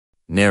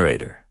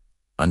Narrator.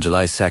 On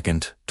July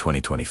 2nd,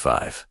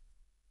 2025.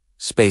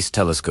 Space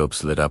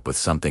telescopes lit up with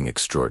something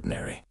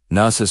extraordinary.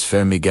 NASA's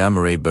Fermi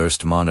Gamma Ray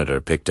Burst Monitor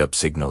picked up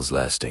signals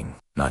lasting,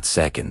 not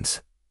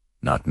seconds,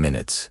 not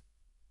minutes,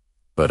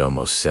 but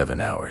almost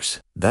 7 hours.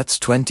 That's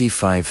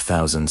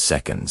 25,000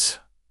 seconds,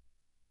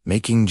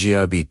 making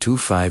GRB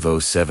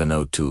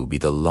 250702 be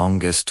the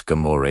longest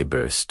gamma ray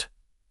burst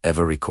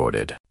ever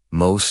recorded.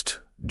 Most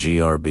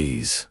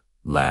GRBs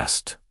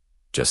last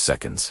just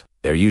seconds.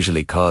 They're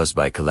usually caused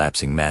by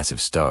collapsing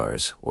massive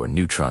stars or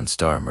neutron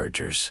star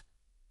mergers.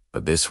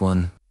 But this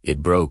one,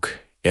 it broke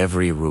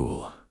every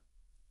rule.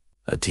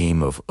 A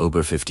team of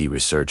over 50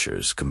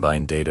 researchers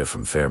combined data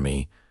from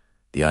Fermi,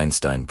 the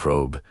Einstein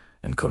probe,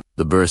 and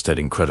the burst had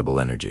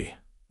incredible energy,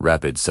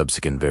 rapid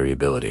subsequent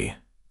variability,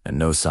 and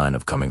no sign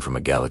of coming from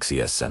a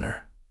galaxy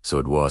S-center. So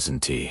it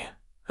wasn't a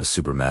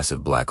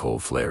supermassive black hole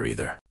flare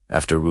either.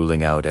 After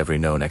ruling out every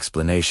known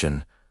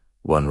explanation,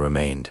 one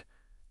remained: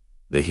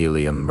 the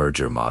helium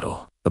merger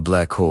model. A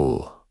black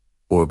hole,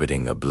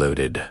 orbiting a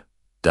bloated,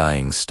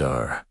 dying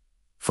star,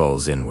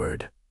 falls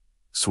inward,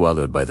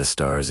 swallowed by the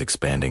star's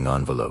expanding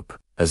envelope.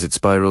 As it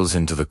spirals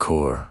into the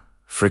core,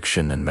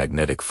 friction and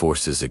magnetic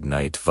forces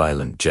ignite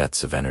violent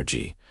jets of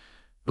energy,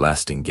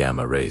 blasting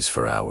gamma rays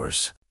for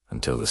hours,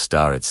 until the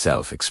star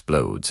itself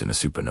explodes in a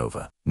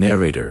supernova.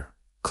 Narrator.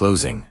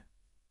 Closing.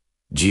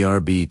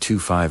 GRB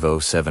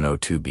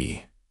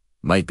 250702b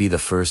might be the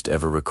first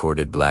ever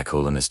recorded black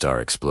hole in a star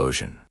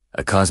explosion.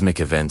 A cosmic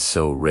event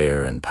so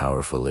rare and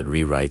powerful it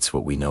rewrites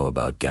what we know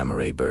about gamma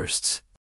ray bursts.